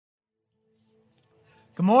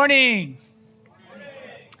Good morning.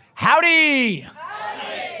 Howdy.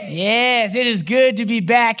 Yes, it is good to be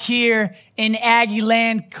back here in Aggie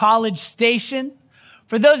Land, College Station.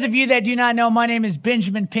 For those of you that do not know, my name is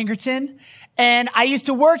Benjamin Pinkerton, and I used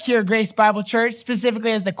to work here at Grace Bible Church,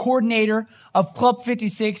 specifically as the coordinator of Club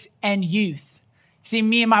 56 and youth. See,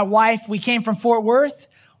 me and my wife, we came from Fort Worth.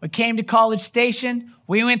 We came to College Station.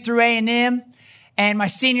 We went through A&M. And my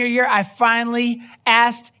senior year, I finally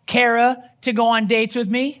asked Kara to go on dates with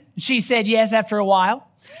me. She said yes after a while.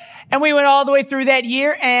 And we went all the way through that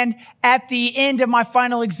year. And at the end of my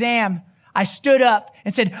final exam, I stood up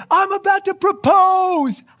and said, I'm about to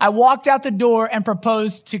propose. I walked out the door and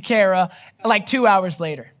proposed to Kara like 2 hours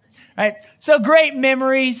later. Right? So great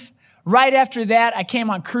memories. Right after that, I came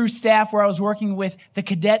on crew staff where I was working with the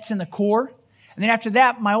cadets in the Corps. And then after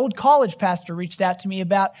that, my old college pastor reached out to me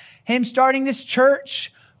about him starting this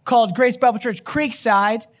church called Grace Bible Church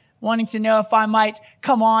Creekside, wanting to know if I might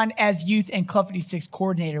come on as youth and Club 56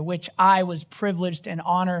 coordinator, which I was privileged and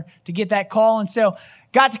honored to get that call. And so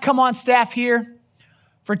got to come on staff here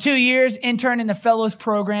for 2 years, intern in the fellows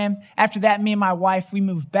program. After that, me and my wife, we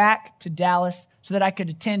moved back to Dallas so that I could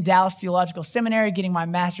attend Dallas Theological Seminary, getting my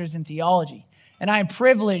master's in theology. And I am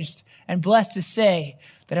privileged and blessed to say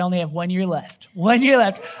that I only have 1 year left. 1 year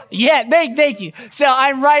left. Yeah, thank you. So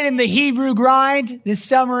I'm right in the Hebrew grind, this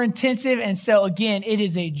summer intensive. And so again, it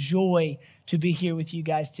is a joy to be here with you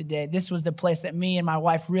guys today. This was the place that me and my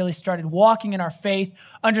wife really started walking in our faith,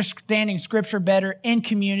 understanding Scripture better in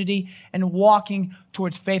community, and walking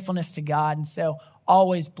towards faithfulness to God. And so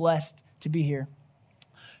always blessed to be here.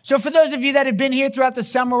 So for those of you that have been here throughout the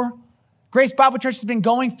summer, Grace Bible Church has been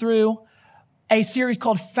going through a series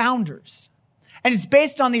called Founders. And it's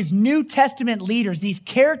based on these New Testament leaders, these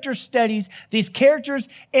character studies, these characters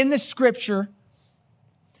in the Scripture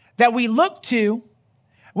that we look to.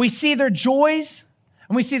 We see their joys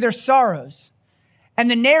and we see their sorrows. And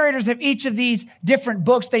the narrators of each of these different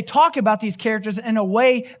books, they talk about these characters in a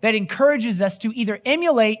way that encourages us to either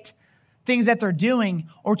emulate things that they're doing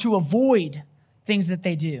or to avoid things that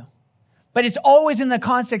they do. But it's always in the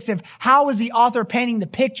context of how is the author painting the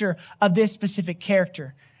picture of this specific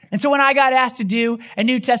character. And so when I got asked to do a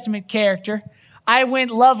New Testament character, I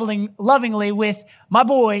went lovingly with my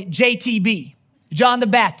boy, JTB, John the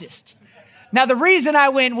Baptist. Now, the reason I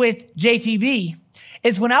went with JTB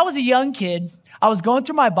is when I was a young kid, I was going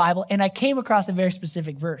through my Bible and I came across a very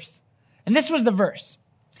specific verse. And this was the verse.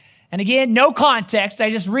 And again, no context. I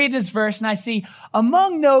just read this verse and I see,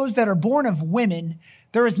 among those that are born of women,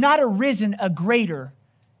 there is not arisen a greater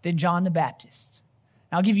than John the Baptist.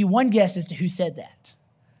 Now, I'll give you one guess as to who said that.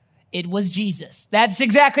 It was Jesus. That's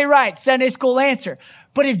exactly right. Sunday school answer.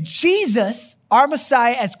 But if Jesus, our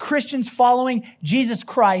Messiah, as Christians following Jesus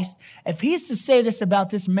Christ, if he's to say this about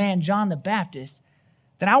this man, John the Baptist,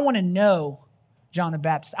 then I want to know John the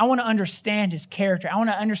Baptist. I want to understand his character. I want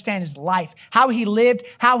to understand his life, how he lived,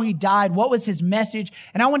 how he died, what was his message.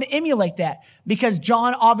 And I want to emulate that because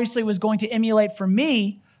John obviously was going to emulate for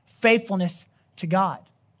me faithfulness to God.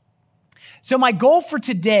 So my goal for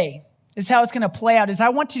today is how it's going to play out is I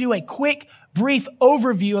want to do a quick, brief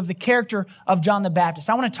overview of the character of John the Baptist.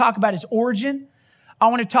 I want to talk about his origin. I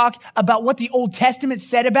want to talk about what the Old Testament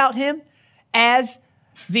said about him as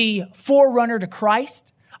the forerunner to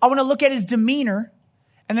Christ. I want to look at his demeanor,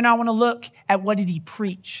 and then I want to look at what did he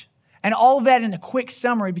preach. And all of that in a quick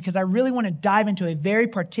summary because I really want to dive into a very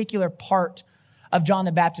particular part of John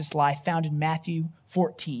the Baptist's life found in Matthew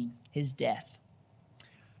 14, his death.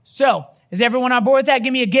 So, is everyone on board with that?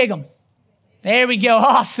 Give me a giggle. There we go.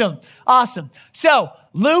 Awesome. So,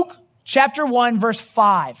 Luke chapter 1, verse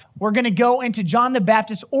 5. We're going to go into John the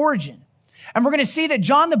Baptist's origin. And we're going to see that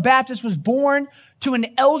John the Baptist was born to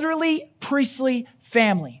an elderly priestly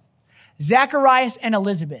family, Zacharias and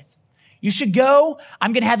Elizabeth. You should go.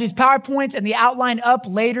 I'm going to have these PowerPoints and the outline up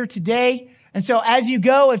later today. And so as you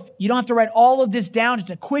go, if you don't have to write all of this down,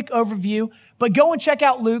 just a quick overview, but go and check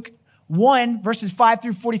out Luke 1, verses 5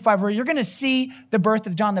 through 45, where you're going to see the birth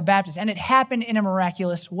of John the Baptist. And it happened in a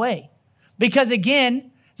miraculous way. Because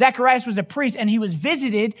again, Zacharias was a priest and he was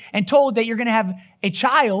visited and told that you're going to have a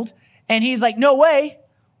child. And he's like, no way.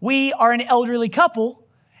 We are an elderly couple.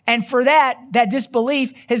 And for that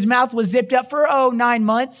disbelief, his mouth was zipped up for, 9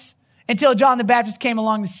 months until John the Baptist came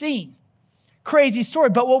along the scene. Crazy story.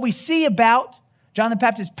 But what we see about John the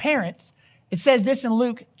Baptist's parents, it says this in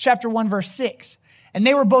Luke chapter 1, verse 6. And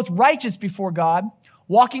they were both righteous before God,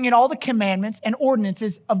 walking in all the commandments and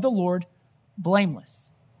ordinances of the Lord,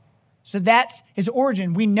 blameless. So that's his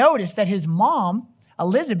origin. We notice that his mom,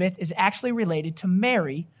 Elizabeth, is actually related to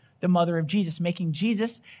Mary, the mother of Jesus, making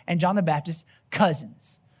Jesus and John the Baptist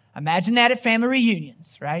cousins. Imagine that at family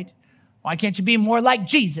reunions, right? Why can't you be more like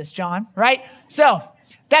Jesus, John, right? So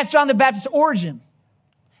that's John the Baptist's origin.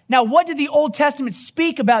 Now, what did the Old Testament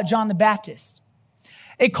speak about John the Baptist?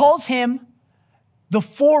 It calls him the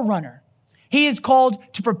forerunner. He is called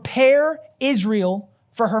to prepare Israel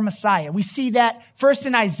for her Messiah. We see that first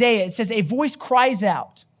in Isaiah. It says, a voice cries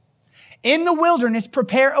out, in the wilderness,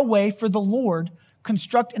 prepare a way for the Lord,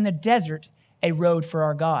 construct in the desert a road for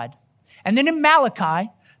our God. And then in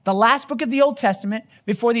Malachi, the last book of the Old Testament,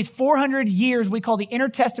 before these 400 years we call the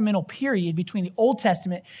intertestamental period between the Old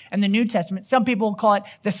Testament and the New Testament. Some people call it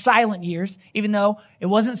the silent years, even though it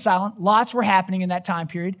wasn't silent. Lots were happening in that time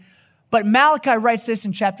period. But Malachi writes this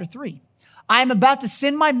in chapter 3. I am about to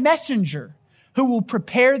send my messenger who will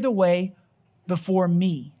prepare the way before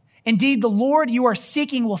me. Indeed, the Lord you are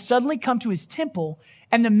seeking will suddenly come to his temple,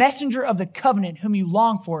 and the messenger of the covenant whom you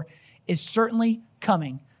long for is certainly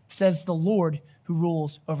coming, says the Lord who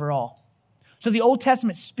rules over all. So the Old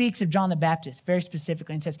Testament speaks of John the Baptist very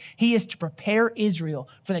specifically and says he is to prepare Israel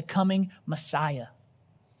for the coming Messiah.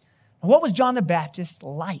 Now, what was John the Baptist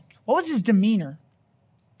like? What was his demeanor?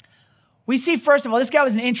 We see, first of all, this guy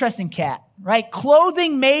was an interesting cat, right?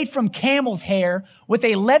 Clothing made from camel's hair with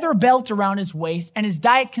a leather belt around his waist, and his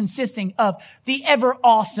diet consisting of the ever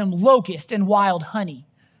awesome locust and wild honey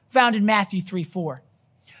found in Matthew 3:4.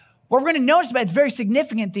 What we're going to notice about it's very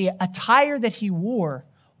significant, the attire that he wore.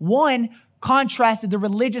 One contrasted the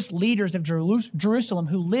religious leaders of Jerusalem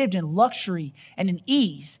who lived in luxury and in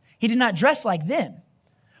ease. He did not dress like them.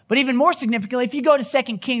 But even more significantly, if you go to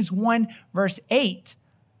 2 Kings 1, verse 8,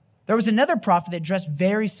 there was another prophet that dressed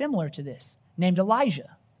very similar to this, named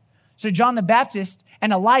Elijah. So John the Baptist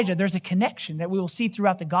and Elijah, there's a connection that we will see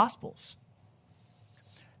throughout the Gospels.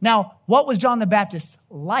 Now, what was John the Baptist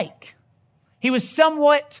like? He was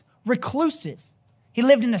somewhat reclusive. He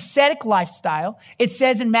lived an ascetic lifestyle. It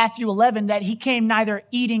says in Matthew 11 that he came neither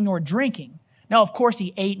eating nor drinking. Now, of course,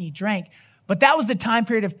 he ate and he drank, but that was the time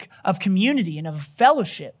period of community and of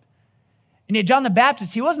fellowship. And yet John the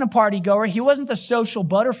Baptist, he wasn't a party goer. He wasn't the social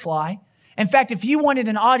butterfly. In fact, if you wanted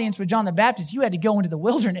an audience with John the Baptist, you had to go into the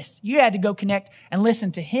wilderness. You had to go connect and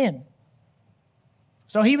listen to him.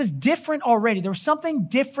 So he was different already. There was something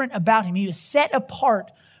different about him. He was set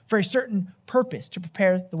apart for a certain purpose, to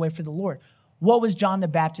prepare the way for the Lord. What was John the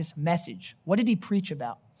Baptist's message? What did he preach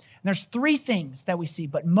about? And there's three things that we see,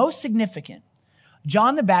 but most significant,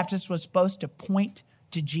 John the Baptist was supposed to point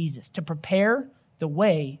to Jesus, to prepare the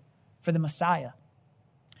way for the Messiah.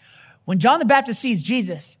 When John the Baptist sees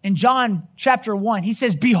Jesus in John chapter 1, he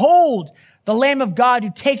says, behold, the Lamb of God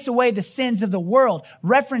who takes away the sins of the world,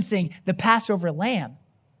 referencing the Passover lamb.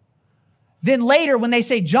 Then later, when they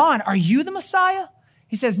say, John, are you the Messiah?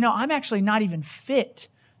 He says, no, I'm actually not even fit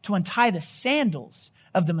to untie the sandals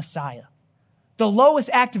of the Messiah. The lowest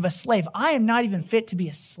act of a slave. I am not even fit to be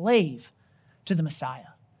a slave to the Messiah.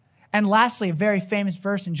 And lastly, a very famous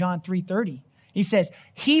verse in John 3:30. He says,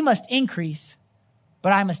 he must increase,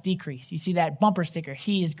 but I must decrease. You see that bumper sticker,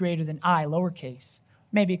 he is greater than I, lowercase.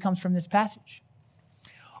 Maybe it comes from this passage.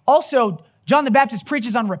 Also, John the Baptist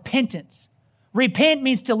preaches on repentance. Repent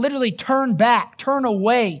means to literally turn back, turn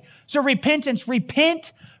away. So repentance,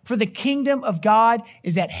 repent, for the kingdom of God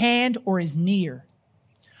is at hand or is near.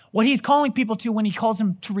 What he's calling people to when he calls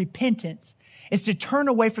them to repentance is to turn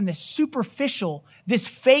away from this superficial, this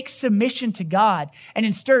fake submission to God, and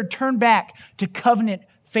instead turn back to covenant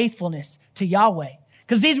faithfulness to Yahweh.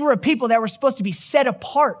 Because these were a people that were supposed to be set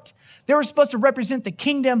apart. They were supposed to represent the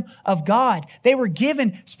kingdom of God. They were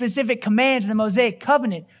given specific commands in the Mosaic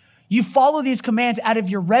covenant. You follow these commands out of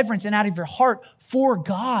your reverence and out of your heart for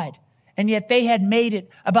God. And yet they had made it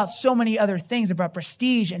about so many other things, about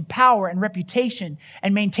prestige and power and reputation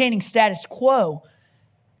and maintaining status quo.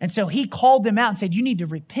 And so he called them out and said, you need to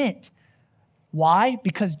repent. Why?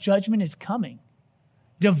 Because judgment is coming.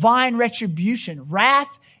 Divine retribution. Wrath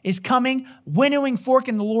is coming. Winnowing fork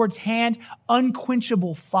in the Lord's hand.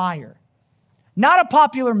 Unquenchable fire. Not a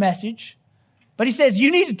popular message. But he says, you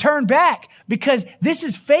need to turn back because this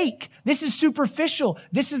is fake. This is superficial.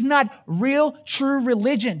 This is not real, true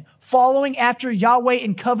religion. Following after Yahweh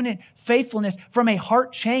in covenant faithfulness from a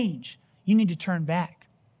heart change. You need to turn back.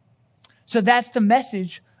 So that's the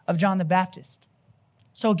message of John the Baptist.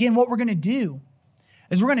 So again, what we're going to do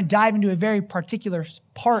is we're going to dive into a very particular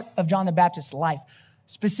part of John the Baptist's life,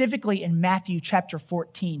 specifically in Matthew chapter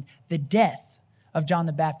 14, the death of John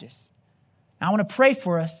the Baptist. Now, I want to pray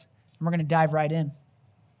for us, and we're going to dive right in.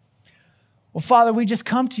 Well, Father, we just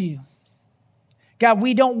come to you. God,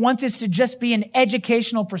 we don't want this to just be an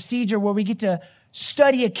educational procedure where we get to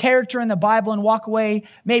study a character in the Bible and walk away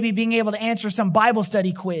maybe being able to answer some Bible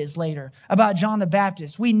study quiz later about John the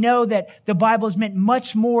Baptist. We know that the Bible is meant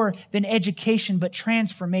much more than education, but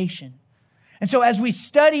transformation. And so as we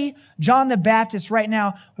study John the Baptist right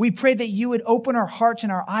now, we pray that you would open our hearts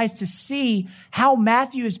and our eyes to see how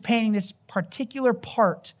Matthew is painting this particular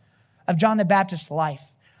part of John the Baptist's life.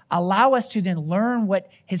 Allow us to then learn what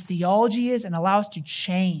his theology is and allow us to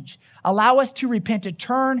change. Allow us to repent, to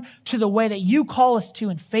turn to the way that you call us to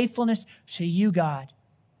in faithfulness to you, God.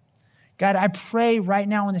 God, I pray right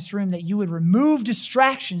now in this room that you would remove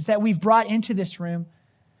distractions that we've brought into this room.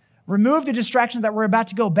 Remove the distractions that we're about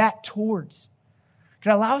to go back towards.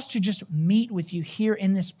 God, allow us to just meet with you here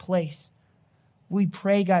in this place. We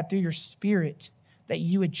pray, God, through your Spirit, that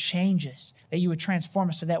you would change us, that you would transform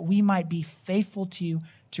us so that we might be faithful to you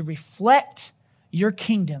to reflect your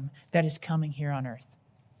kingdom that is coming here on earth.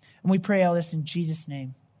 And we pray all this in Jesus'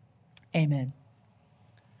 name. Amen.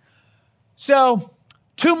 So,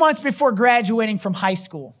 2 months before graduating from high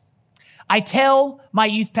school, I tell my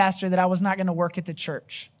youth pastor that I was not going to work at the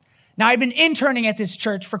church. Now, I'd been interning at this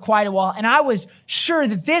church for quite a while, and I was sure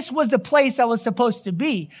that this was the place I was supposed to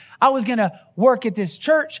be. I was going to work at this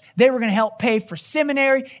church. They were going to help pay for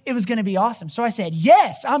seminary. It was going to be awesome. So I said,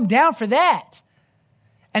 yes, I'm down for that.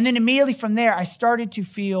 And then immediately from there, I started to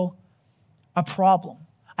feel a problem.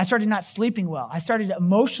 I started not sleeping well. I started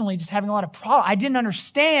emotionally just having a lot of problems. I didn't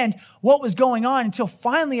understand what was going on until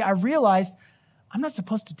finally I realized I'm not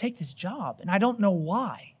supposed to take this job, and I don't know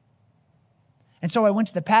why. And so I went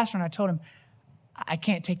to the pastor and I told him, I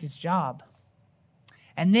can't take this job.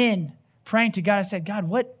 And then praying to God, I said, God,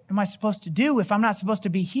 what am I supposed to do if I'm not supposed to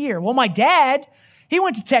be here? Well, my dad, he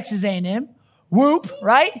went to Texas A&M, whoop,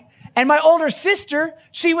 right? And my older sister,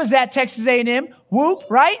 she was at Texas A&M, whoop,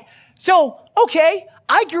 right? So, okay,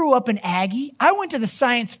 I grew up an Aggie. I went to the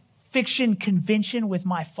science fiction convention with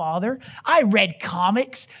my father. I read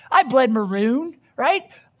comics. I bled maroon, right?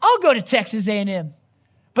 I'll go to Texas A&M.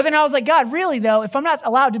 But then I was like, God, really though, if I'm not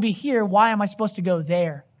allowed to be here, why am I supposed to go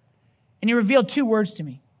there? And he revealed 2 words to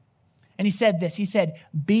me. And he said this, he said,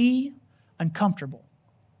 be uncomfortable.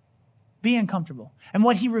 Be uncomfortable. And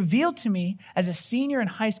what he revealed to me as a senior in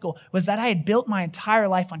high school was that I had built my entire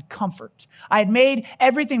life on comfort. I had made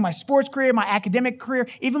everything, my sports career, my academic career,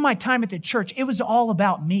 even my time at the church, it was all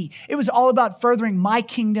about me. It was all about furthering my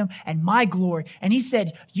kingdom and my glory. And he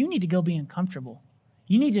said, you need to go be uncomfortable.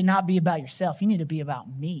 You need to not be about yourself. You need to be about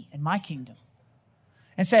me and my kingdom.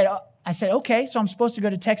 And I said, okay, so I'm supposed to go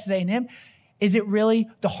to Texas A&M. Is it really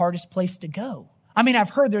the hardest place to go? I mean, I've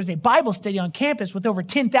heard there's a Bible study on campus with over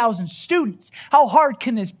 10,000 students. How hard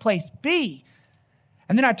can this place be?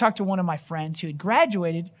 And then I talked to one of my friends who had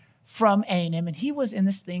graduated from A&M, and he was in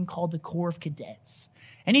this thing called the Corps of Cadets.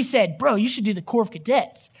 And he said, bro, you should do the Corps of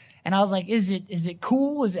Cadets. And I was like, is it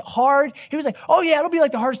cool? Is it hard? He was like, oh yeah, it'll be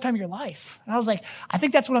like the hardest time of your life. And I was like, I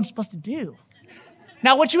think that's what I'm supposed to do.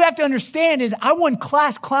 Now, what you have to understand is I won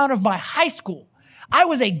class clown of my high school. I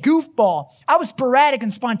was a goofball. I was sporadic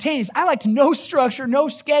and spontaneous. I liked no structure, no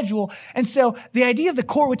schedule. And so the idea of the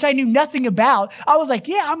Corps, which I knew nothing about, I was like,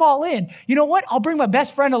 yeah, I'm all in. You know what? I'll bring my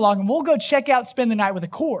best friend along and we'll go check out, spend the night with the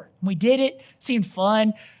Corps. And we did it. Seemed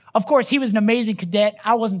fun. Of course, he was an amazing cadet.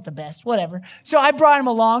 I wasn't the best, whatever. So I brought him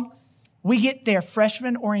along. We get there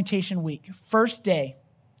freshman orientation week, first day.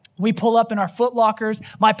 We pull up in our Foot Lockers.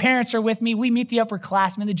 My parents are with me. We meet the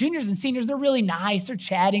upperclassmen. The juniors and seniors, they're really nice. They're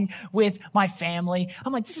chatting with my family.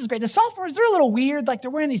 I'm like, this is great. The sophomores, they're a little weird. Like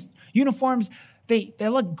they're wearing these uniforms. They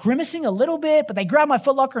look grimacing a little bit, but they grab my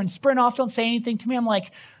Foot Locker and sprint off. Don't say anything to me. I'm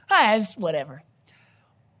like, it's whatever.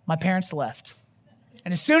 My parents left.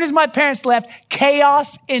 And as soon as my parents left,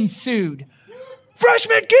 chaos ensued.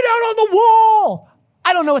 Freshmen, get out on the wall.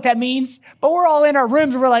 I don't know what that means, but we're all in our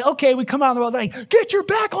rooms and we're like, okay, we come out on the wall. They're like, get your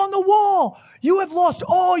back on the wall. You have lost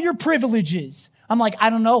all your privileges. I'm like, I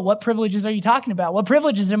don't know. What privileges are you talking about? What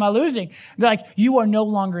privileges am I losing? They're like, you are no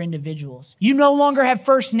longer individuals. You no longer have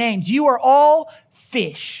first names. You are all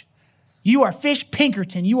fish. You are Fish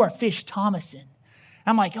Pinkerton. You are Fish Thomason.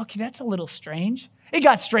 I'm like, okay, that's a little strange. It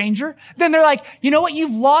got stranger. Then they're like, you know what?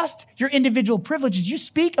 You've lost your individual privileges. You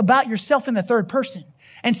speak about yourself in the third person.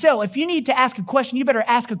 And so if you need to ask a question, you better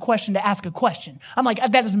ask a question to ask a question. I'm like,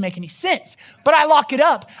 that doesn't make any sense. But I lock it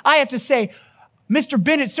up. I have to say, Mr.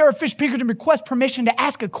 Bennett, sir, Fish Pinkerton requests permission to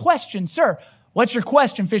ask a question, sir. What's your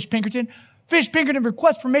question, Fish Pinkerton? Fish Pinkerton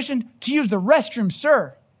requests permission to use the restroom,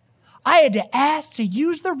 sir. I had to ask to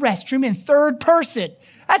use the restroom in third person.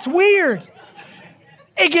 That's weird.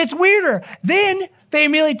 It gets weirder. Then they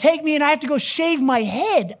immediately take me and I have to go shave my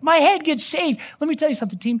head. My head gets shaved. Let me tell you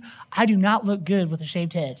something, team. I do not look good with a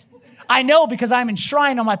shaved head. I know because I'm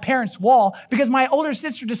enshrined on my parents' wall because my older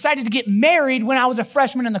sister decided to get married when I was a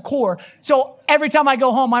freshman in the Corps. So every time I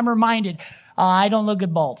go home, I'm reminded, I don't look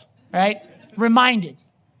good bald, right? Reminded.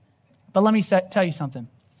 But let me tell you something.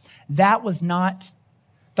 That was not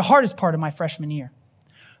the hardest part of my freshman year.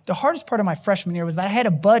 The hardest part of my freshman year was that I had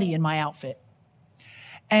a buddy in my outfit.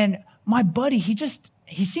 And my buddy,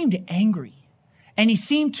 he seemed angry. And he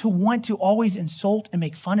seemed to want to always insult and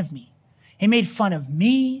make fun of me. He made fun of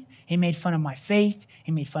me. He made fun of my faith.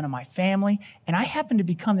 He made fun of my family. And I happened to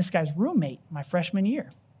become this guy's roommate my freshman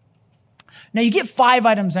year. Now, you get 5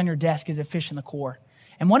 items on your desk as a fish in the Corps.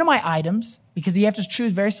 And one of my items, because you have to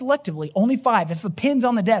choose very selectively, only 5. If a pin's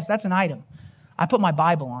on the desk, that's an item. I put my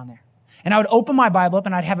Bible on there. And I would open my Bible up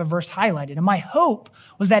and I'd have a verse highlighted. And my hope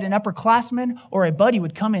was that an upperclassman or a buddy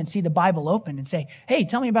would come in and see the Bible open and say, hey,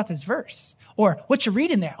 tell me about this verse. Or what you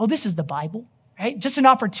read in there? Oh, this is the Bible, right? Just an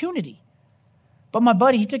opportunity. But my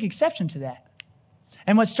buddy, he took exception to that.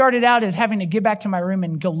 And what started out as having to get back to my room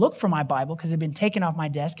and go look for my Bible because it had been taken off my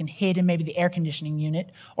desk and hid in maybe the air conditioning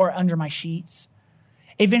unit or under my sheets,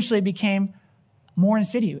 eventually became more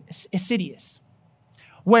insidious,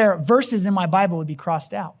 where verses in my Bible would be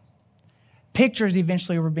crossed out. Pictures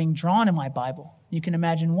eventually were being drawn in my Bible. You can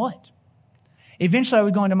imagine what. Eventually, I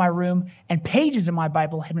would go into my room and pages of my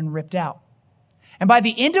Bible had been ripped out. And by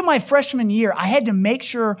the end of my freshman year, I had to make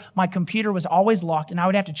sure my computer was always locked, and I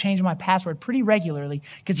would have to change my password pretty regularly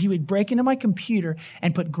because he would break into my computer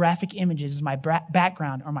and put graphic images as my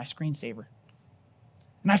background or my screensaver.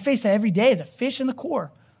 And I faced that every day as a fish in the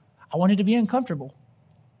Corps. I wanted to be uncomfortable.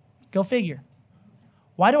 Go figure.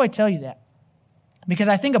 Why do I tell you that? Because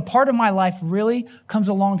I think a part of my life really comes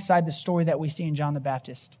alongside the story that we see in John the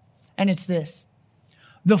Baptist. And it's this.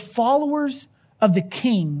 The followers of the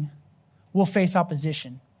King will face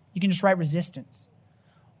opposition. You can just write resistance.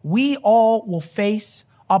 We all will face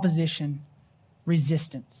opposition,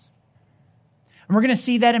 resistance. And we're going to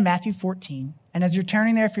see that in Matthew 14. And as you're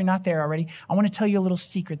turning there, if you're not there already, I want to tell you a little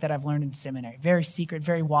secret that I've learned in seminary. Very secret,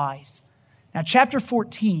 very wise. Now, chapter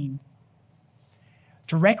 14,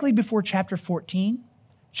 directly before chapter 14,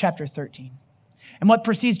 chapter 13. And what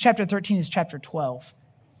precedes chapter 13 is chapter 12.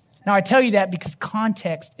 Now, I tell you that because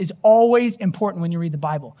context is always important when you read the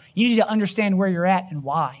Bible. You need to understand where you're at and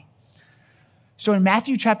why. So in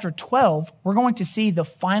Matthew chapter 12, we're going to see the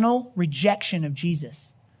final rejection of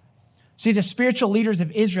Jesus. See, the spiritual leaders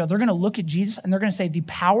of Israel, they're going to look at Jesus and they're going to say, the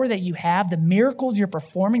power that you have, the miracles you're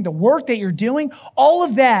performing, the work that you're doing, all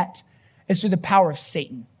of that is through the power of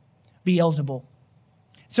Satan, Beelzebul.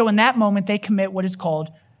 So in that moment, they commit what is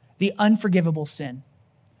called the unforgivable sin.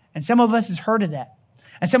 And some of us has heard of that.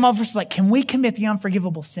 And some of us are like, can we commit the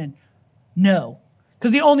unforgivable sin? No.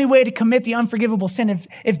 Because the only way to commit the unforgivable sin,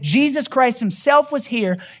 if Jesus Christ himself was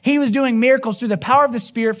here, he was doing miracles through the power of the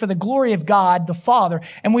Spirit for the glory of God, the Father.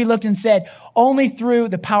 And we looked and said, only through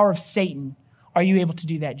the power of Satan are you able to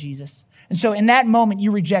do that, Jesus. And so in that moment,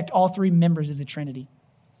 you reject all 3 members of the Trinity.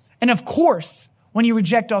 And of course, when you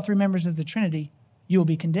reject all 3 members of the Trinity, you will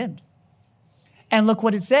be condemned. And look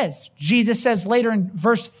what it says. Jesus says later in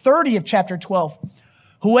verse 30 of chapter 12,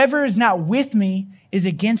 whoever is not with me is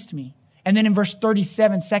against me. And then in verse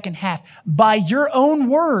 37, second half, by your own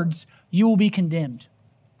words, you will be condemned.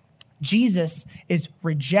 Jesus is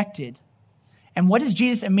rejected. And what does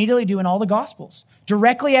Jesus immediately do in all the Gospels?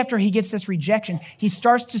 Directly after he gets this rejection, he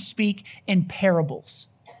starts to speak in parables.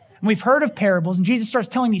 And we've heard of parables, and Jesus starts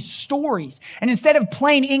telling these stories. And instead of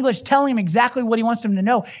plain English telling him exactly what he wants them to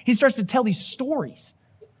know, he starts to tell these stories.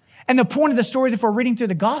 And the point of the stories, if we're reading through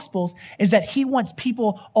the Gospels, is that he wants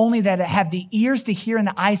people only that have the ears to hear and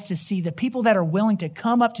the eyes to see, the people that are willing to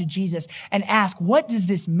come up to Jesus and ask, what does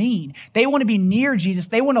this mean? They want to be near Jesus.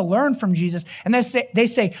 They want to learn from Jesus. And they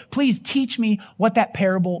say, please teach me what that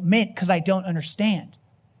parable meant because I don't understand.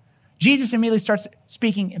 Jesus immediately starts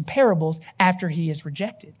speaking in parables after he is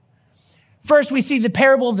rejected. First, we see the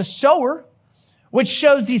parable of the sower, which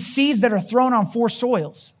shows these seeds that are thrown on 4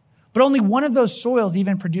 soils. But only one of those soils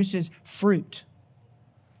even produces fruit.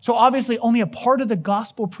 So obviously only a part of the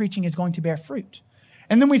gospel preaching is going to bear fruit.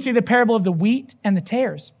 And then we see the parable of the wheat and the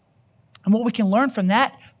tares. And what we can learn from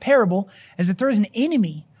that parable is that there is an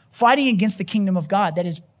enemy fighting against the kingdom of God that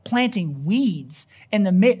is planting weeds in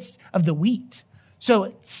the midst of the wheat.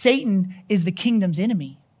 So Satan is the kingdom's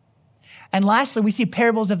enemy. And lastly, we see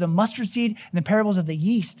parables of the mustard seed and the parables of the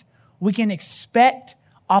yeast. We can expect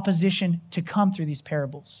opposition to come through these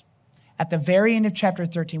parables. At the very end of chapter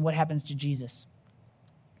 13, what happens to Jesus?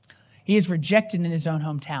 He is rejected in his own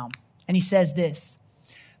hometown. And he says this,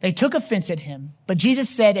 they took offense at him, but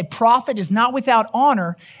Jesus said, a prophet is not without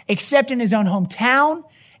honor except in his own hometown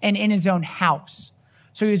and in his own house.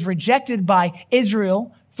 So he was rejected by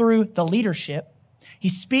Israel through the leadership. He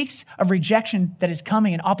speaks of rejection that is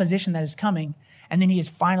coming and opposition that is coming. And then he is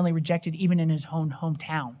finally rejected even in his own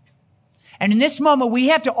hometown. And in this moment, we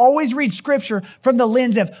have to always read Scripture from the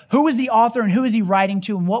lens of who is the author and who is he writing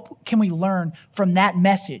to and what can we learn from that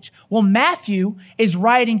message. Well, Matthew is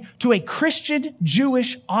writing to a Christian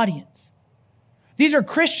Jewish audience. These are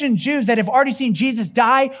Christian Jews that have already seen Jesus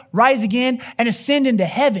die, rise again, and ascend into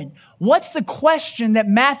heaven. What's the question that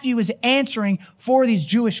Matthew is answering for these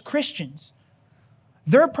Jewish Christians?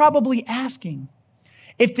 They're probably asking,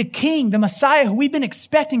 if the king, the Messiah who we've been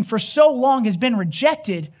expecting for so long has been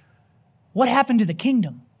rejected, what happened to the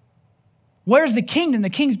kingdom? Where's the kingdom? The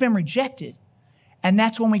king's been rejected. And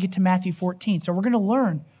that's when we get to Matthew 14. So we're going to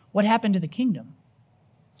learn what happened to the kingdom.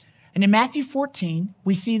 And in Matthew 14,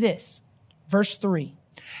 we see this. Verse 3.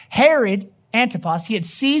 Herod Antipas, he had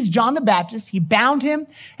seized John the Baptist. He bound him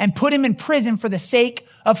and put him in prison for the sake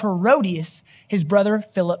of Herodias, his brother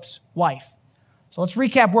Philip's wife. So let's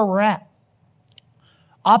recap where we're at.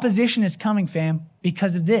 Opposition is coming, fam,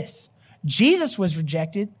 because of this. Jesus was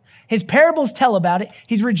rejected. His parables tell about it.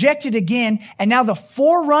 He's rejected again. And now the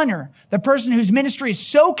forerunner, the person whose ministry is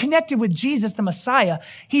so connected with Jesus, the Messiah,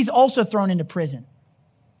 he's also thrown into prison.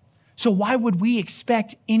 So why would we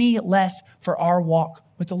expect any less for our walk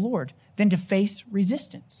with the Lord than to face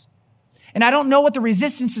resistance? And I don't know what the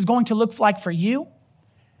resistance is going to look like for you.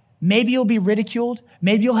 Maybe you'll be ridiculed.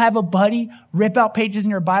 Maybe you'll have a buddy rip out pages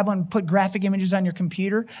in your Bible and put graphic images on your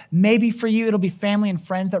computer. Maybe for you, it'll be family and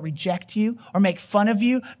friends that reject you or make fun of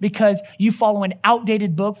you because you follow an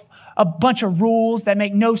outdated book, a bunch of rules that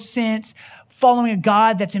make no sense, following a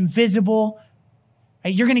God that's invisible.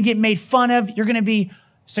 You're going to get made fun of. You're going to be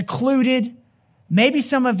secluded. Maybe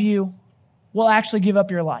some of you will actually give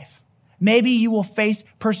up your life. Maybe you will face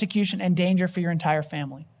persecution and danger for your entire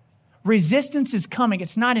family. Resistance is coming.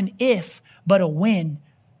 It's not an if, but a when.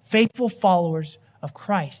 Faithful followers of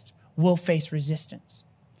Christ will face resistance.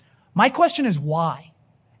 My question is why?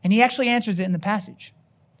 And he actually answers it in the passage.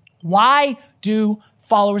 Why do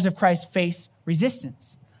followers of Christ face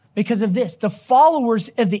resistance? Because of this. The followers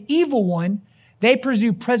of the evil one, they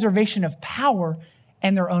pursue preservation of power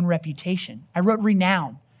and their own reputation. I wrote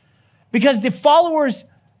renown. Because the followers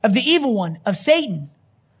of the evil one, of Satan,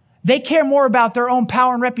 they care more about their own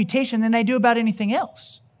power and reputation than they do about anything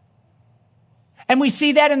else. And we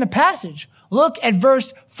see that in the passage. Look at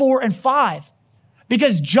verse 4 and 5.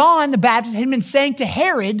 Because John the Baptist had been saying to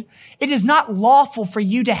Herod, it is not lawful for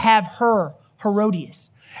you to have her,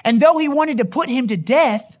 Herodias. And though he wanted to put him to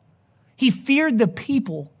death, he feared the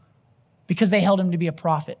people because they held him to be a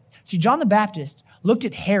prophet. See, John the Baptist looked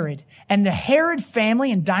at Herod, and the Herod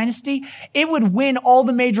family and dynasty, it would win all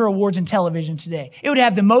the major awards in television today. It would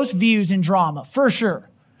have the most views in drama, for sure.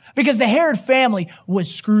 Because the Herod family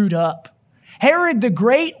was screwed up. Herod the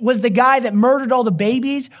Great was the guy that murdered all the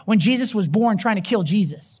babies when Jesus was born, trying to kill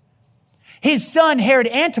Jesus. His son, Herod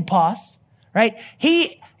Antipas, right?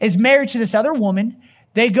 He is married to this other woman.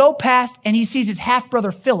 They go past, and he sees his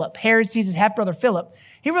half-brother Philip. Herod sees his half-brother Philip.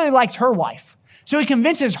 He really likes her wife. So he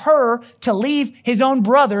convinces her to leave his own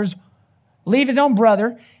brother.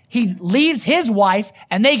 He leaves his wife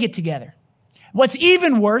and they get together. What's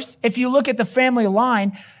even worse, if you look at the family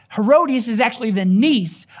line, Herodias is actually the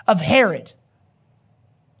niece of Herod.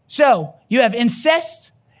 So you have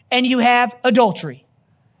incest and you have adultery.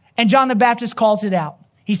 And John the Baptist calls it out.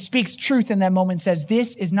 He speaks truth in that moment and says,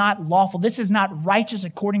 this is not lawful. This is not righteous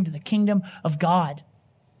according to the kingdom of God.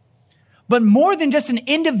 But more than just an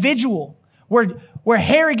individual where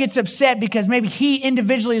Herod gets upset because maybe he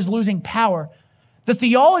individually is losing power. The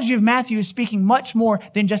theology of Matthew is speaking much more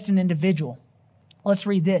than just an individual. Let's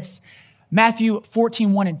read this. Matthew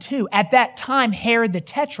 14, 1 and 2. At that time, Herod the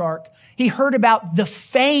Tetrarch, he heard about the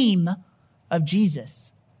fame of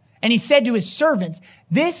Jesus. And he said to his servants,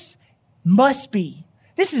 this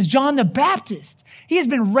is John the Baptist. He has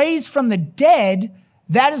been raised from the dead.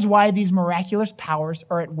 That is why these miraculous powers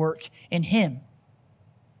are at work in him.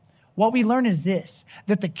 What we learn is this,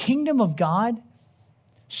 that the kingdom of God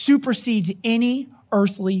supersedes any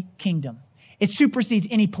earthly kingdom. It supersedes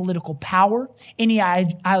any political power, any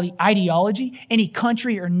ideology, any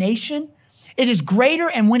country or nation. It is greater,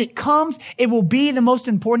 and when it comes, it will be the most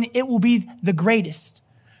important. It will be the greatest.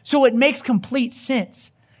 So it makes complete sense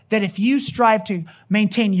that if you strive to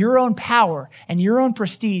maintain your own power and your own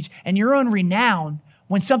prestige and your own renown,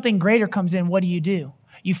 when something greater comes in, what do?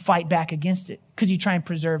 You fight back against it because you try and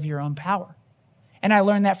preserve your own power. And I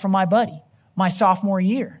learned that from my buddy, my sophomore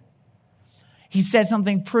year. He said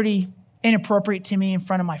something pretty inappropriate to me in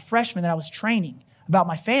front of my freshmen that I was training about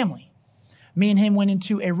my family. me and him went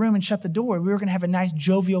into a room and shut the door. We were going to have a nice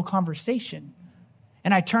jovial conversation.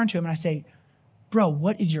 And I turned to him and I say, bro,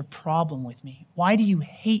 what is your problem with me? Why do you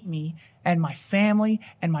hate me and my family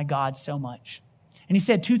and my God so much? And he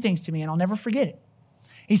said two things to me, and I'll never forget it.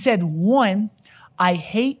 He said, one, I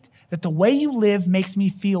hate that the way you live makes me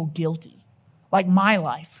feel guilty, like my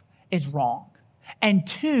life is wrong. And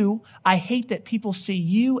two, I hate that people see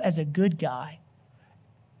you as a good guy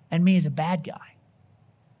and me as a bad guy.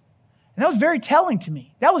 And that was very telling to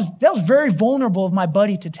me. That was very vulnerable of my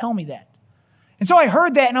buddy to tell me that. And so I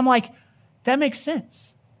heard that and I'm like, that makes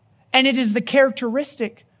sense. And it is the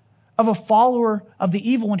characteristic of a follower of the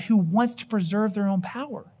evil one who wants to preserve their own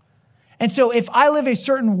power. And so if I live a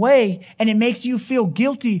certain way and it makes you feel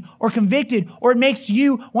guilty or convicted, or it makes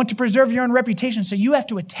you want to preserve your own reputation, so you have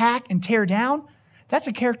to attack and tear down, that's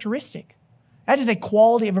a characteristic. That is a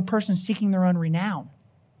quality of a person seeking their own renown.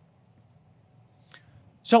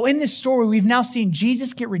 So in this story, we've now seen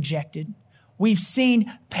Jesus get rejected. We've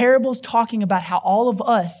seen parables talking about how all of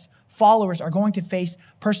us followers are going to face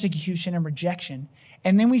persecution and rejection.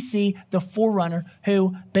 And then we see the forerunner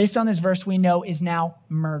who, based on this verse, we know is now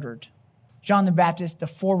murdered. John the Baptist, the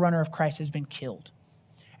forerunner of Christ, has been killed.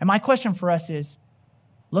 And my question for us is,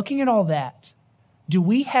 looking at all that, do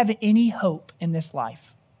we have any hope in this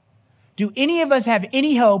life? Do any of us have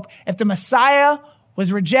any hope if the Messiah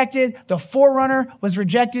was rejected, the forerunner was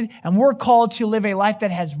rejected, and we're called to live a life that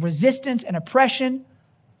has resistance and oppression?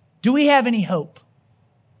 Do we have any hope?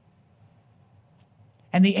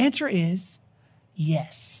 And the answer is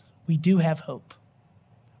yes, we do have hope.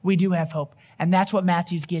 We do have hope. And that's what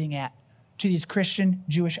Matthew's getting at to this Christian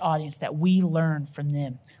Jewish audience, that we learn from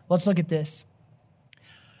them. Let's look at this.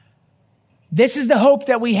 This is the hope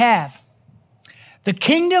that we have. The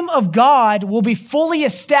kingdom of God will be fully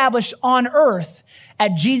established on earth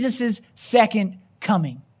at Jesus' second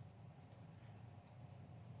coming.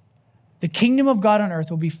 The kingdom of God on earth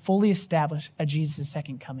will be fully established at Jesus'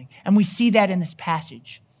 second coming. And we see that in this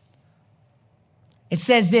passage. It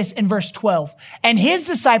says this in verse 12. And his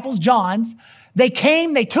disciples, John's, they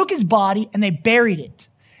came, they took his body, and they buried it.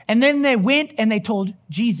 And then they went and they told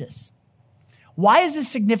Jesus. Why is this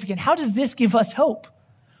significant? How does this give us hope?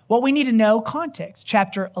 Well, we need to know context.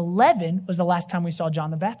 Chapter 11 was the last time we saw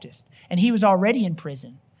John the Baptist. And he was already in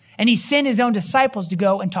prison. And he sent his own disciples to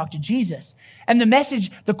go and talk to Jesus. And the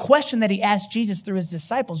message, the question that he asked Jesus through his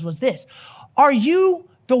disciples was this: are you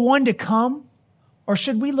the one to come, or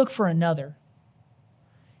should we look for another?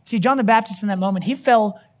 See, John the Baptist in that moment, he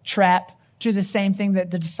fell trap to the same thing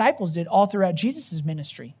that the disciples did all throughout Jesus'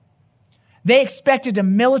 ministry. They expected a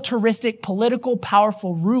militaristic, political,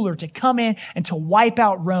 powerful ruler to come in and to wipe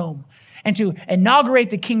out Rome and to inaugurate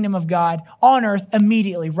the kingdom of God on earth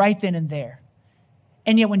immediately, right then and there.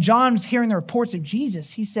 And yet when John was hearing the reports of Jesus,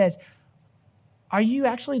 he says, are you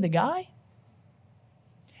actually the guy?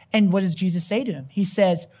 And what does Jesus say to him? He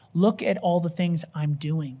says, look at all the things I'm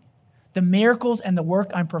doing. The miracles and the work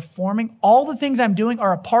I'm performing, all the things I'm doing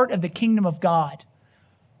are a part of the kingdom of God.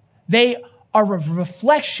 They are a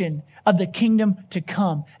reflection of the kingdom to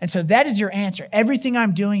come. And so that is your answer. Everything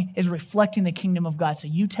I'm doing is reflecting the kingdom of God. So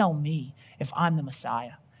you tell me if I'm the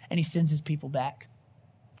Messiah. And he sends his people back.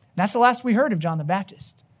 And that's the last we heard of John the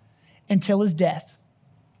Baptist until his death,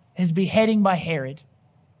 his beheading by Herod.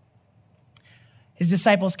 His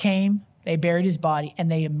disciples came, they buried his body,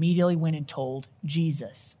 and they immediately went and told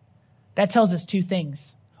Jesus. That tells us two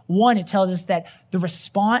things. One, it tells us that the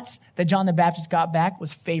response that John the Baptist got back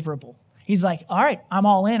was favorable. He's like, all right, I'm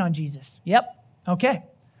all in on Jesus. Yep, okay.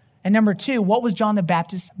 And number two, what was John the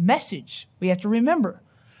Baptist's message? We have to remember.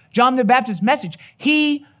 John the Baptist's message,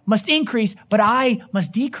 he must increase, but I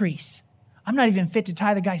must decrease. I'm not even fit to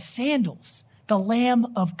tie the guy's sandals. The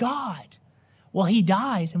Lamb of God. Well, he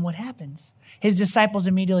dies, and what happens? His disciples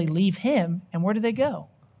immediately leave him, and where do they go?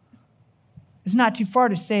 It's not too far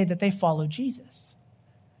to say that they followed Jesus.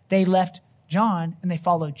 They left John and they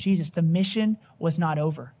followed Jesus. The mission was not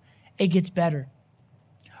over. It gets better.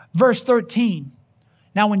 Verse 13.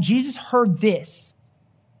 Now when Jesus heard this,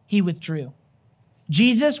 he withdrew.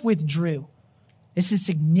 Jesus withdrew. This is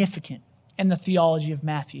significant in the theology of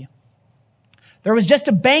Matthew. There was just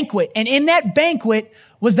a banquet, and in that banquet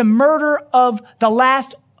was the murder of the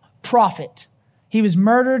last prophet. He was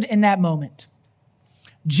murdered in that moment.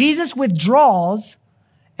 Jesus withdraws,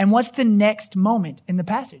 and what's the next moment in the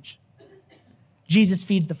passage? Jesus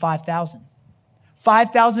feeds the 5,000.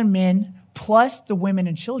 5,000 men plus the women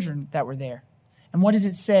and children that were there. And what does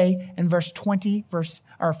it say in verse 20, first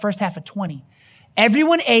half of 20?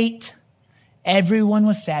 Everyone ate, everyone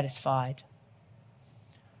was satisfied.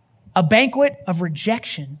 A banquet of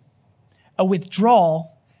rejection, a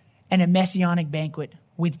withdrawal, and a messianic banquet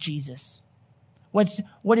with Jesus.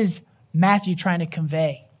 What is Matthew trying to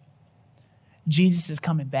convey? Jesus is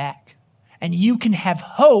coming back. And you can have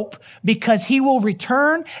hope because he will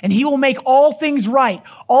return and he will make all things right.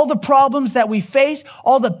 All the problems that we face,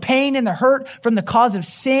 all the pain and the hurt from the cause of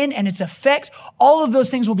sin and its effects, all of those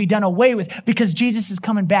things will be done away with because Jesus is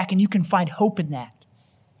coming back and you can find hope in that.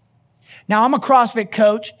 Now, I'm a CrossFit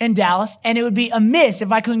coach in Dallas, and it would be amiss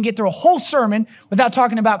if I couldn't get through a whole sermon without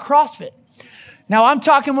talking about CrossFit. Now, I'm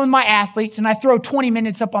talking with my athletes, and I throw 20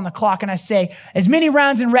 minutes up on the clock, and I say, as many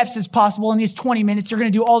rounds and reps as possible in these 20 minutes, you're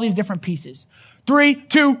going to do all these different pieces. 3,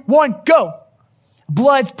 2, 1, go.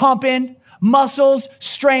 Blood's pumping, muscles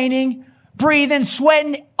straining, breathing,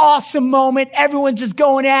 sweating, awesome moment. Everyone's just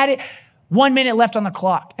going at it. 1 minute left on the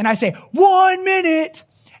clock. And I say, 1 minute.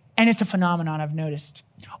 And it's a phenomenon I've noticed.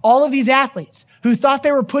 All of these athletes who thought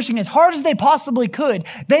they were pushing as hard as they possibly could,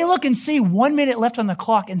 they look and see 1 minute left on the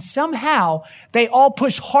clock, and somehow they all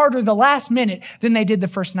push harder the last minute than they did the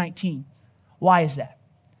first 19. Why is that?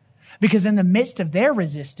 Because in the midst of their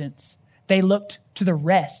resistance, they looked to the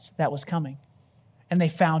rest that was coming, and they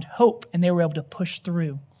found hope, and they were able to push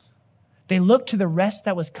through. They looked to the rest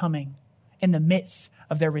that was coming in the midst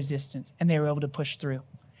of their resistance, and they were able to push through.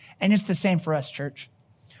 And it's the same for us, church.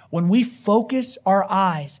 When we focus our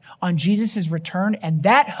eyes on Jesus' return and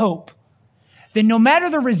that hope, then no matter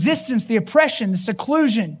the resistance, the oppression, the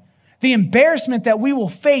seclusion, the embarrassment that we will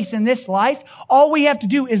face in this life, all we have to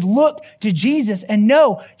do is look to Jesus and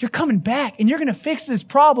know you're coming back and you're going to fix this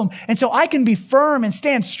problem. And so I can be firm and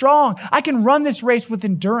stand strong. I can run this race with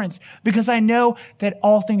endurance because I know that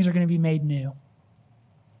all things are going to be made new.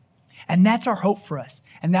 And that's our hope for us.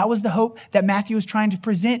 And that was the hope that Matthew was trying to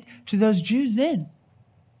present to those Jews then.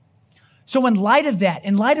 So in light of that,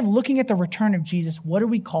 in light of looking at the return of Jesus, what are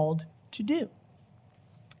we called to do?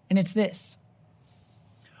 And it's this: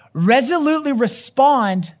 resolutely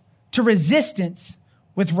respond to resistance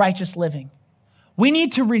with righteous living. We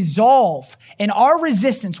need to resolve in our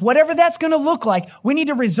resistance, whatever that's going to look like, we need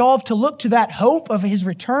to resolve to look to that hope of his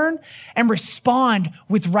return and respond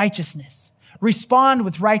with righteousness. Respond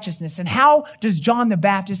with righteousness. And how does John the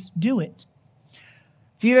Baptist do it?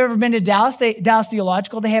 If you've ever been to Dallas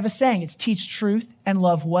Theological, they have a saying. It's teach truth and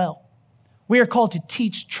love well. We are called to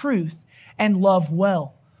teach truth and love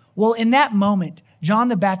well. Well, in that moment, John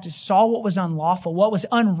the Baptist saw what was unlawful, what was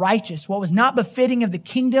unrighteous, what was not befitting of the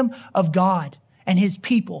kingdom of God and his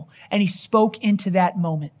people. And he spoke into that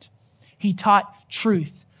moment. He taught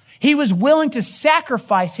truth. He was willing to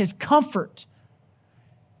sacrifice his comfort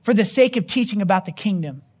for the sake of teaching about the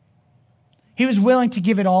kingdom. He was willing to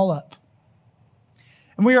give it all up.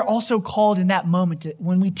 And we are also called in that moment to,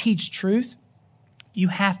 when we teach truth, you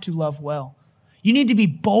have to love well. You need to be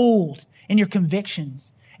bold in your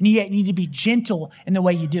convictions. And you need to be gentle in the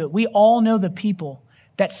way you do it. We all know the people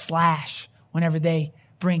that slash whenever they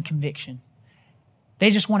bring conviction.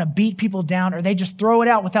 They just want to beat people down, or they just throw it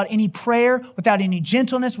out without any prayer, without any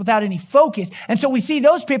gentleness, without any focus. And so we see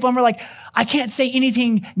those people and we're like, I can't say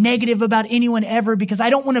anything negative about anyone ever because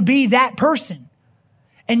I don't want to be that person.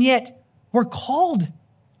 And yet we're called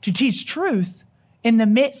to teach truth in the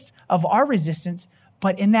midst of our resistance,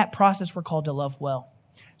 but in that process, we're called to love well.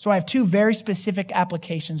 So I have two very specific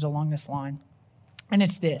applications along this line, and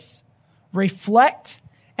it's this: reflect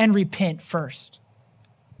and repent first.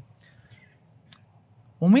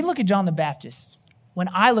 When we look at John the Baptist, when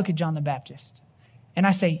I look at John the Baptist, and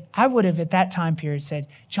I say, I would have at that time period said,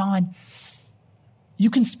 John, you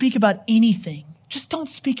can speak about anything. Just don't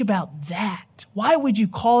speak about that. Why would you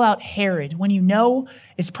call out Herod when you know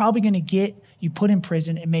it's probably going to get you put in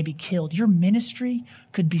prison and maybe killed? Your ministry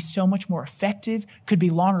could be so much more effective, could be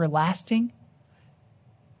longer lasting.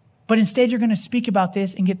 But instead you're going to speak about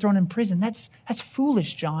this and get thrown in prison. That's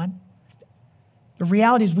foolish, John. The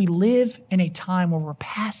reality is we live in a time where we're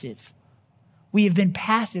passive. We have been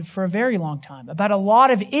passive for a very long time about a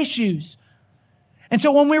lot of issues. And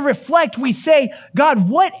so when we reflect, we say, God,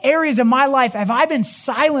 what areas of my life have I been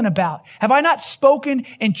silent about? Have I not spoken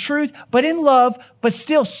in truth, but in love, but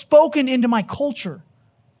still spoken into my culture?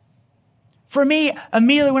 For me,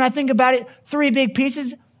 immediately when I think about it, three big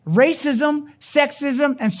pieces: racism,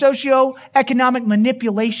 sexism, and socioeconomic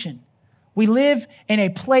manipulation. We live in a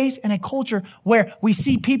place and a culture where we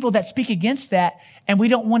see people that speak against that, and we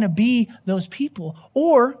don't want to be those people,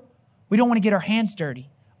 or we don't want to get our hands dirty.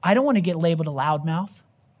 I don't want to get labeled a loudmouth.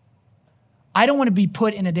 I don't want to be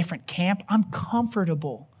put in a different camp. I'm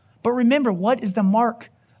comfortable. But remember, what is the mark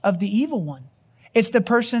of the evil one? It's the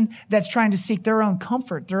person that's trying to seek their own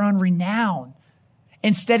comfort, their own renown,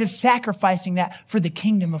 instead of sacrificing that for the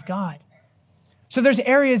kingdom of God. So there's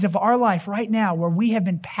areas of our life right now where we have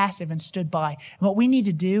been passive and stood by. And what we need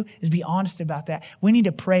to do is be honest about that. We need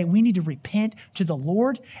to pray. We need to repent to the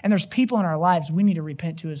Lord. And there's people in our lives we need to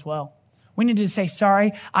repent to as well. We need to say,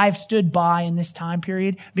 sorry, I've stood by in this time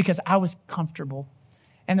period because I was comfortable.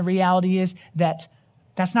 And the reality is that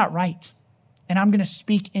that's not right. And I'm going to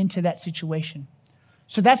speak into that situation.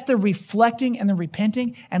 So that's the reflecting and the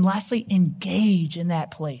repenting. And lastly, engage in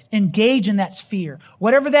that place. Engage in that sphere.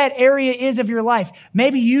 Whatever that area is of your life,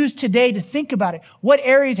 maybe use today to think about it. What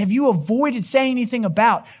areas have you avoided saying anything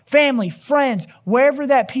about? Family, friends, wherever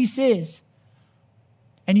that piece is.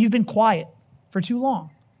 And you've been quiet for too long.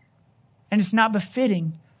 And it's not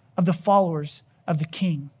befitting of the followers of the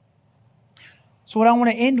King. So what I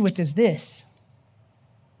want to end with is this.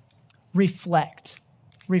 Reflect.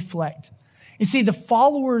 Reflect. You see, the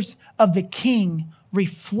followers of the King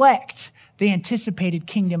reflect the anticipated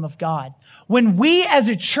kingdom of God. When we as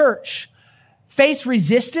a church face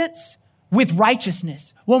resistance with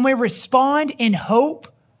righteousness, when we respond in hope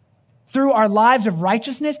through our lives of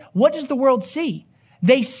righteousness, what does the world see?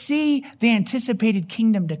 They see the anticipated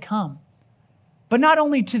kingdom to come. But not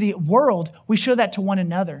only to the world, we show that to one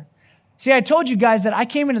another. See, I told you guys that I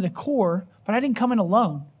came into the core, but I didn't come in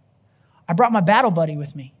alone. I brought my battle buddy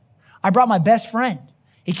with me. I brought my best friend.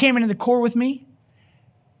 He came into the core with me.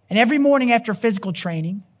 And every morning after physical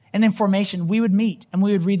training and then formation, we would meet and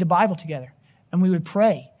we would read the Bible together. And we would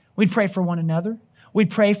pray. We'd pray for one another. We'd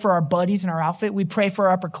pray for our buddies in our outfit. We'd pray for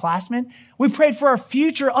our upperclassmen. We prayed for our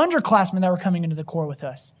future underclassmen that were coming into the core with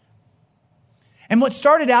us. And what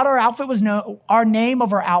started out our outfit was our name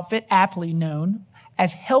of our outfit, aptly known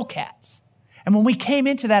as Hellcats. And when we came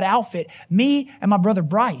into that outfit, me and my brother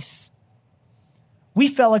Bryce, we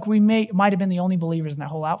felt like we might have been the only believers in that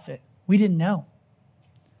whole outfit. We didn't know.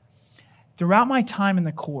 Throughout my time in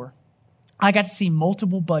the core, I got to see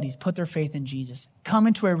multiple buddies put their faith in Jesus, come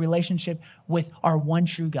into a relationship with our one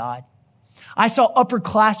true God. I saw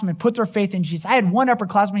upperclassmen put their faith in Jesus. I had one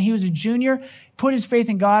upperclassman, he was a junior, put his faith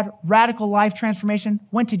in God, radical life transformation,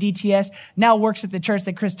 went to DTS, now works at the church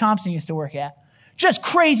that Chris Thompson used to work at. Just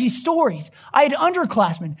crazy stories. I had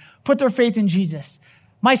underclassmen put their faith in Jesus.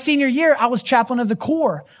 My senior year, I was chaplain of the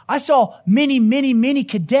Corps. I saw many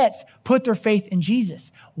cadets put their faith in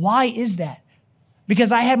Jesus. Why is that?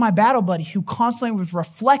 Because I had my battle buddy who constantly was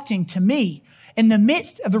reflecting to me, in the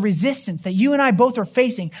midst of the resistance that you and I both are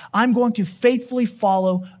facing, I'm going to faithfully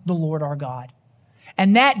follow the Lord our God.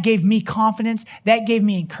 And that gave me confidence. That gave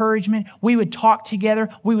me encouragement. We would talk together.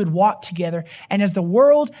 We would walk together. And as the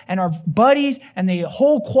world and our buddies and the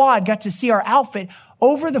whole quad got to see our outfit,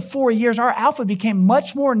 over the 4 years, our outfit became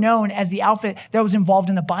much more known as the outfit that was involved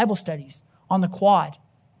in the Bible studies on the quad.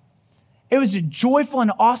 It was a joyful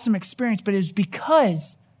and awesome experience, but it was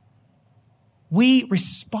because we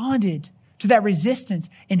responded to that resistance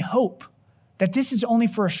in hope that this is only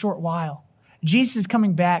for a short while. Jesus is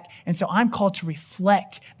coming back, and so I'm called to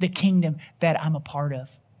reflect the kingdom that I'm a part of.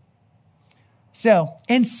 So,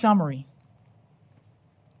 in summary,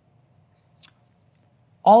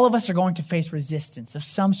 all of us are going to face resistance of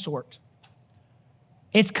some sort.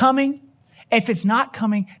 It's coming. If it's not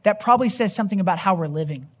coming, that probably says something about how we're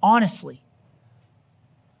living, honestly.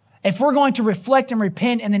 If we're going to reflect and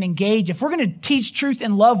repent and then engage, if we're going to teach truth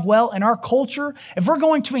and love well in our culture, if we're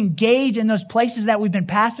going to engage in those places that we've been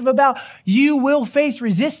passive about, you will face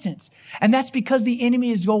resistance. And that's because the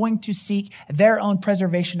enemy is going to seek their own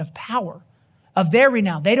preservation of power, of their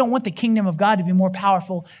renown. They don't want the kingdom of God to be more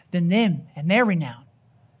powerful than them and their renown.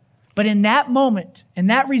 But in that moment, in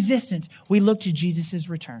that resistance, we look to Jesus'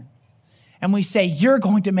 return. And we say, you're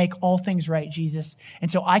going to make all things right, Jesus.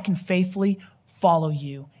 And so I can faithfully follow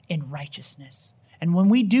you in righteousness. And when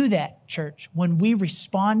we do that, church, when we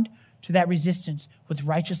respond to that resistance with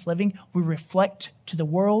righteous living, we reflect to the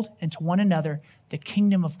world and to one another the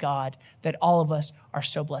kingdom of God that all of us are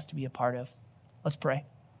so blessed to be a part of. Let's pray.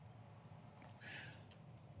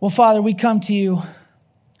 Well, Father, we come to you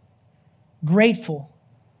grateful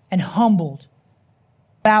and humbled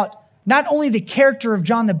about not only the character of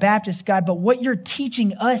John the Baptist, God, but what you're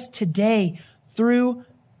teaching us today through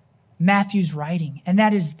Matthew's writing, and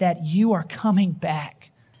that is that you are coming back.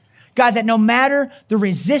 God, that no matter the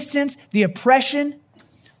resistance, the oppression,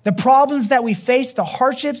 the problems that we face, the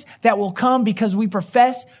hardships that will come because we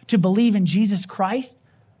profess to believe in Jesus Christ,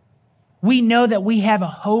 we know that we have a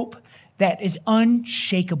hope that is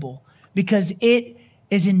unshakable because it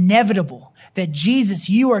is inevitable that Jesus,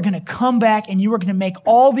 you are going to come back and you are going to make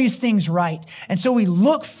all these things right. And so we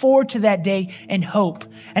look forward to that day in hope.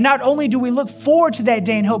 And not only do we look forward to that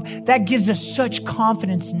day in hope, that gives us such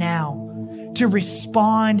confidence now to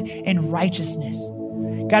respond in righteousness.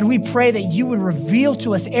 God, we pray that you would reveal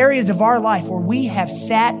to us areas of our life where we have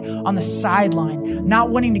sat on the sideline, not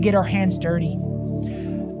wanting to get our hands dirty.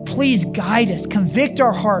 Please guide us, convict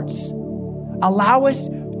our hearts. Allow us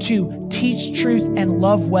to teach truth and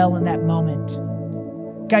love well in that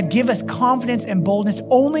moment. God, give us confidence and boldness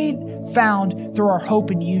only found through our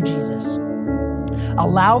hope in you, Jesus.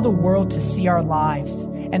 Allow the world to see our lives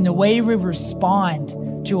and the way we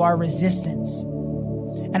respond to our resistance.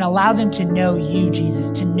 And allow them to know you,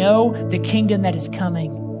 Jesus, to know the kingdom that is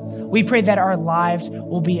coming. We pray that our lives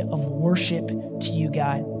will be of worship to you,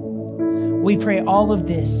 God. We pray all of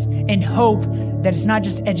this in hope that it's not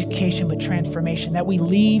just education, but transformation, that we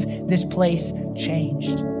leave this place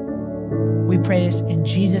changed. We pray this in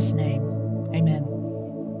Jesus' name. Amen.